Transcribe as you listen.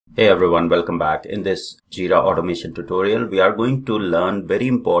Hey everyone, welcome back. In this Jira automation tutorial, we are going to learn very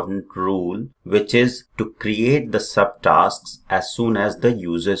important rule, which is to create the subtasks as soon as the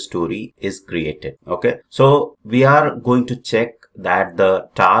user story is created. Okay, so we are going to check that the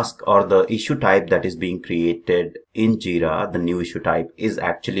task or the issue type that is being created in Jira, the new issue type, is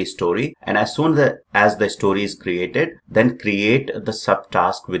actually story. And as soon as the story is created, then create the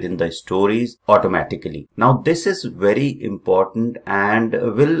subtask within the stories automatically. Now this is very important and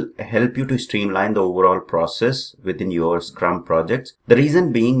will help you to streamline the overall process within your Scrum projects. The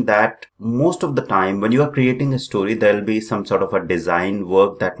reason being that most of the time when you are creating a story, there will be some sort of a design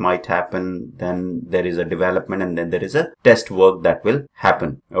work that might happen, then there is a development, and then there is a test work that will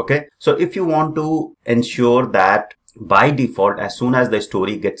happen. Okay, so if you want to ensure that by default, as soon as the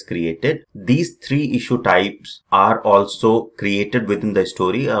story gets created, these three issue types are also created within the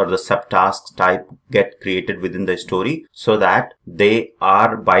story, or the subtasks type get created within the story, so that they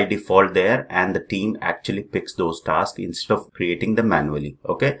are by default there and the team actually picks those tasks instead of creating them manually.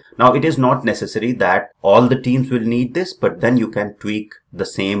 Okay, now it is not necessary that all the teams will need this, but then you can tweak the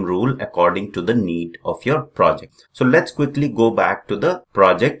same rule according to the need of your project. So let's quickly go back to the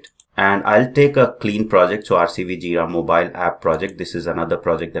project. And I'll take a clean project. So RCV Jira mobile app project. This is another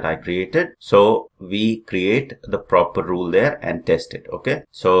project that I created. So we create the proper rule there and test it. Okay.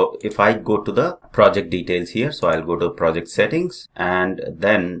 So if I go to the project details here, so I'll go to project settings and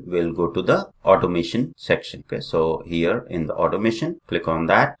then we'll go to the automation section. Okay. So here in the automation, click on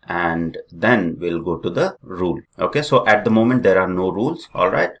that and then we'll go to the rule. Okay. So at the moment there are no rules. All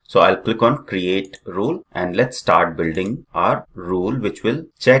right. So I'll click on create rule and let's start building our rule, which will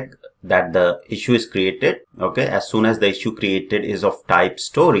check that the issue is created. Okay, as soon as the issue created is of type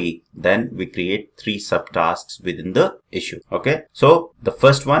story, then we create three subtasks within the issue. Okay, so the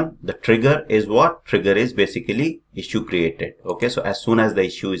first one, the trigger is what? Trigger is basically issue created. Okay, so as soon as the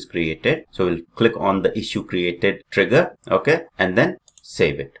issue is created, so we'll click on the issue created trigger. Okay, and then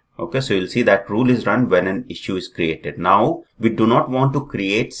save it. Okay, so you'll see that rule is run when an issue is created. Now, we do not want to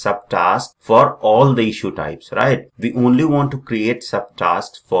create subtasks for all the issue types, right? We only want to create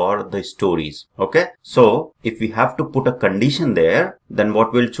subtasks for the stories. Okay, so if we have to put a condition there, then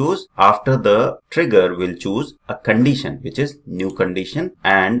what we'll choose after the trigger, we'll choose a condition, which is new condition,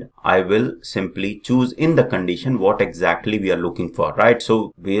 and I will simply choose in the condition what exactly we are looking for, right?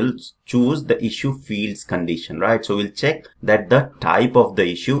 So we'll choose the issue fields condition, right? So we'll check that the type of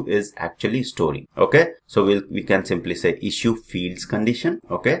the issue is actually story. Okay, so we can simply say issue fields condition.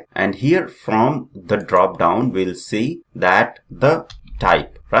 Okay, and here from the drop down we'll see that the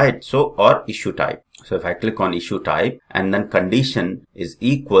type, right? So or issue type. So if I click on issue type and then condition is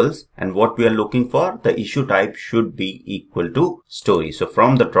equals, and what we are looking for, the issue type should be equal to story. So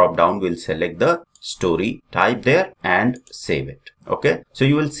from the drop down we'll select the story type there and save it. Okay, so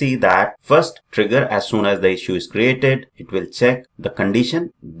you will see that first trigger, as soon as the issue is created, it will check the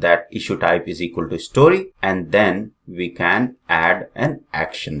condition that issue type is equal to story, and then we can add an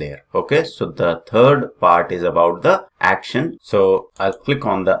action there. Okay, so the third part is about the action. So I'll click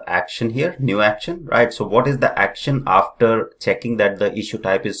on the action here, new action, right? So what is the action after checking that the issue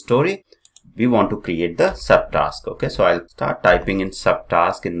type is story? We want to create the subtask. Okay, so I'll start typing in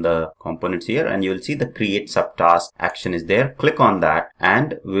subtask in the components here, and you'll see the create subtask action is there. Click on that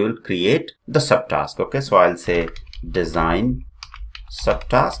and we will create the subtask. Okay, so I'll say design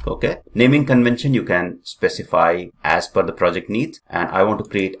subtask. Okay, naming convention you can specify as per the project needs, and I want to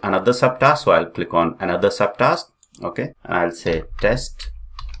create another subtask, so I'll click on another subtask. Okay, and I'll say test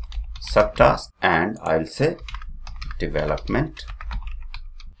subtask and I'll say development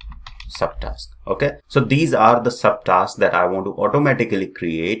subtask. Okay, so these are the subtasks that I want to automatically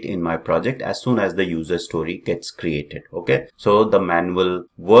create in my project as soon as the user story gets created. Okay, so the manual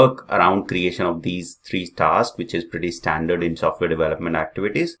work around creation of these three tasks, which is pretty standard in software development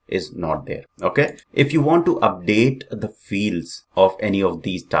activities, is not there. Okay, if you want to update the fields of any of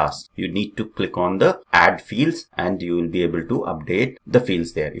these tasks, you need to click on the add fields and you will be able to update the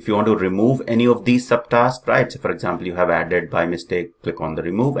fields there. If you want to remove any of these subtasks, right, so for example you have added by mistake, click on the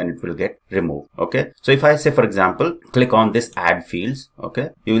remove and it will get removed. Okay, so if I say, for example, click on this add fields, okay,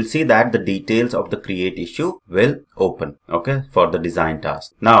 you will see that the details of the create issue will open. Okay, for the design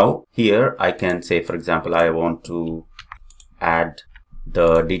task. Now here I can say, for example, I want to add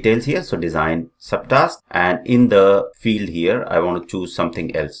the details here, so design subtask, and in the field here I want to choose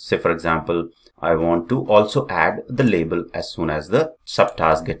something else. Say for example I want to also add the label as soon as the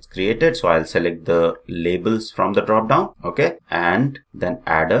subtask gets created. So I'll select the labels from the drop down. Okay, and then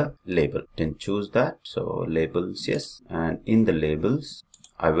add a label. Didn't choose that, so labels, yes, and in the labels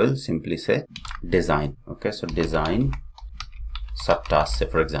I will simply say design. Okay, so design subtask, say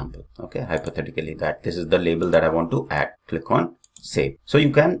for example, okay, hypothetically that this is the label that I want to add. Click on save. So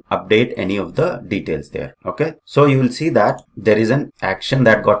you can update any of the details there. Okay, so you will see that there is an action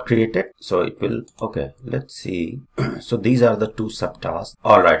that got created. So it will, okay, let's see. So these are the two subtasks.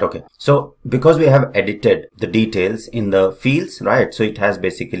 All right. Okay, so because we have edited the details in the fields, right, so it has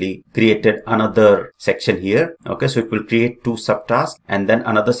basically created another section here. Okay, so it will create two subtasks and then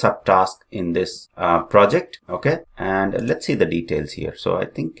another subtask in this project. Okay, and let's see the details here. So I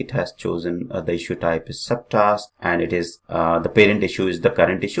think it has chosen the issue type is subtask, and it is the parent issue is the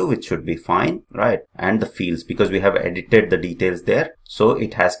current issue, which should be fine, right? And the fields, because we have edited the details there, so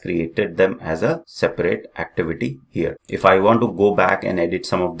it has created them as a separate activity here. If I want to go back and edit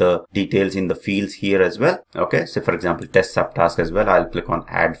some of the details in the fields here as well, okay, so for example test subtask as well, I'll click on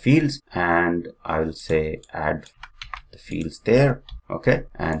add fields and I will say add the fields there, okay,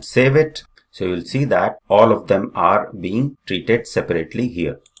 and save it. So you'll see that all of them are being treated separately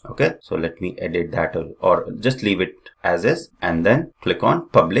here. Okay, so let me edit that, or just leave it as is, and then click on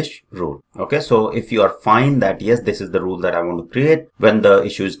publish rule. Okay, so if you are fine that yes, this is the rule that I want to create, when the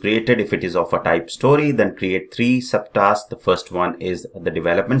issue is created, if it is of a type story, then create three subtasks. The first one is the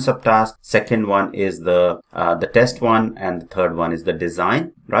development subtask, second one is the test one, and the third one is the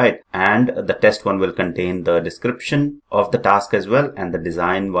design, right? And the test one will contain the description of the task as well, and the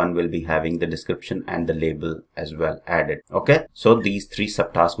design one will be having the description and the label as well added. Okay, so these three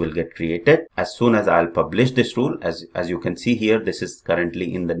subtasks will get created as soon as I'll publish this rule. As you can see here, this is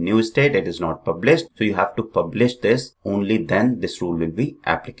currently in the new state, it is not published, so you have to publish this, only then this rule will be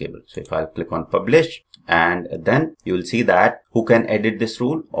applicable. So if I'll click on publish, and then you will see that who can edit this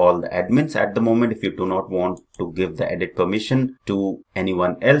rule? All the admins at the moment. If you do not want to give the edit permission to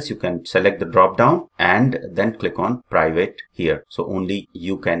anyone else, you can select the drop down and then click on private here. So only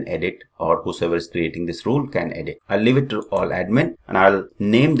you can edit, or whosoever is creating this rule can edit. I'll leave it to all admin, and I'll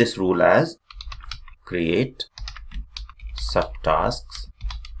name this rule as create subtasks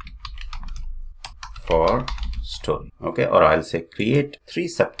for story. Okay, or I'll say create three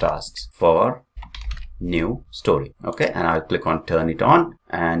subtasks for new story. Okay, and I'll click on turn it on,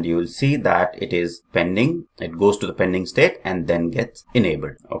 and you will see that it is pending. It goes to the pending state and then gets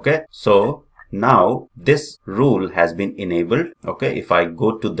enabled. Okay, so now this rule has been enabled. Okay, if I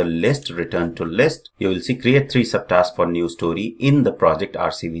go to the list, return to list, you will see create three subtasks for new story in the project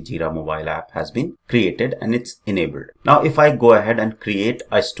RCV Jira mobile app has been created and it's enabled. Now if I go ahead and create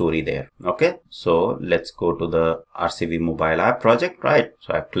a story there, okay, so let's go to the RCV mobile app project, right?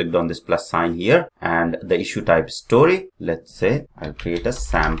 So I've clicked on this plus sign here, and the issue type is story. Let's say I'll create a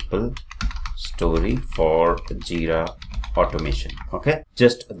sample story for Jira automation. Okay,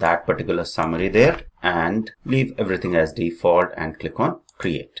 just that particular summary there, and leave everything as default and click on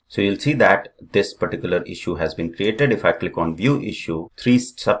create. So you'll see that this particular issue has been created. If I click on view issue, three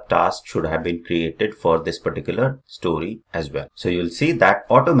subtasks should have been created for this particular story as well. So you'll see that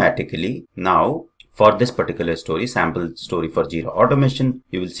automatically now for this particular story, sample story for Jira automation,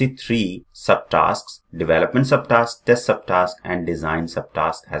 you will see three subtasks: development subtask, test subtask, and design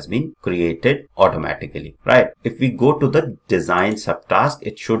subtask has been created automatically, right? If we go to the design subtask,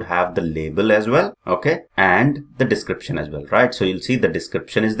 it should have the label as well, okay, and the description as well, right? So you'll see the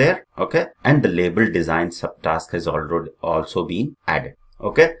description is there, okay, and the label design subtask has already also been added.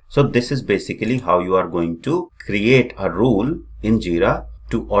 Okay, so this is basically how you are going to create a rule in Jira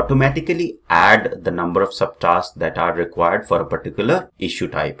to automatically add the number of subtasks that are required for a particular issue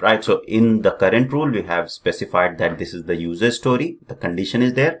type, right? So in the current rule, we have specified that this is the user story. The condition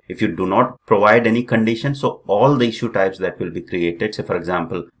is there. If you do not provide any condition, so all the issue types that will be created, say for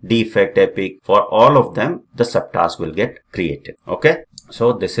example, defect, epic, for all of them, the subtask will get created. Okay.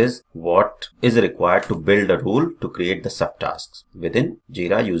 So this is what is required to build a rule to create the subtasks within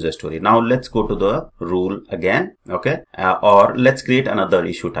Jira user story. Now let's go to the rule again, okay, or let's create another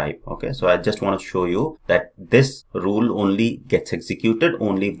issue type. Okay, so I just want to show you that this rule only gets executed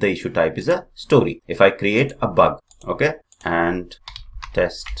only if the issue type is a story. If I create a bug, okay, and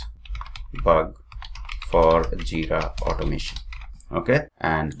test bug for Jira automation, okay,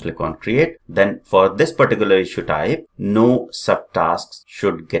 and click on create, then for this particular issue type, no subtasks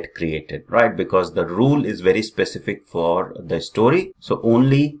should get created, right? Because the rule is very specific for the story. So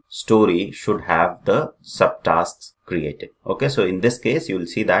only story should have the subtasks created. Okay, so in this case, you will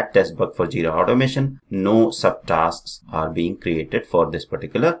see that test bug for Jira automation, no subtasks are being created for this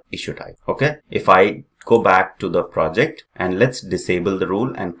particular issue type. Okay, if I go back to the project and let's disable the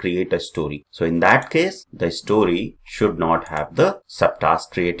rule and create a story. So in that case, the story should not have the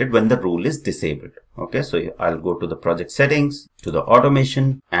subtask created when the rule is disabled. Okay, so I'll go to the project settings, to the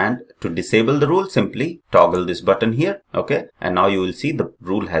automation, and to disable the rule, simply toggle this button here. Okay, and now you will see the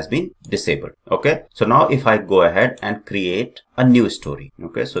rule has been disabled. Okay, so now if I go ahead and create a new story,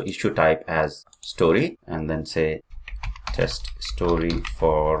 okay, so issue type as story and then say test story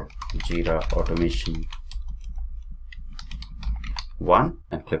for Jira automation 1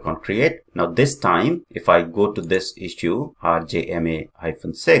 and click on create. Now this time, if I go to this issue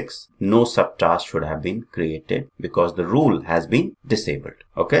RJMA-6, no subtask should have been created because the rule has been disabled.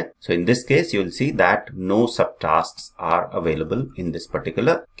 Okay, so in this case, you will see that no subtasks are available in this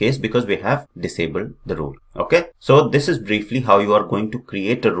particular case because we have disabled the rule. Okay, so this is briefly how you are going to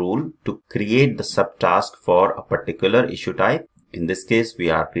create a rule to create the subtask for a particular issue type. In this case, we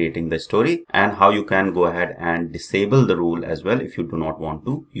are creating the story, and how you can go ahead and disable the rule as well if you do not want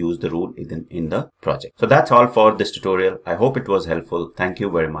to use the rule in the project. So that's all for this tutorial. I hope it was helpful. Thank you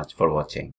very much for watching.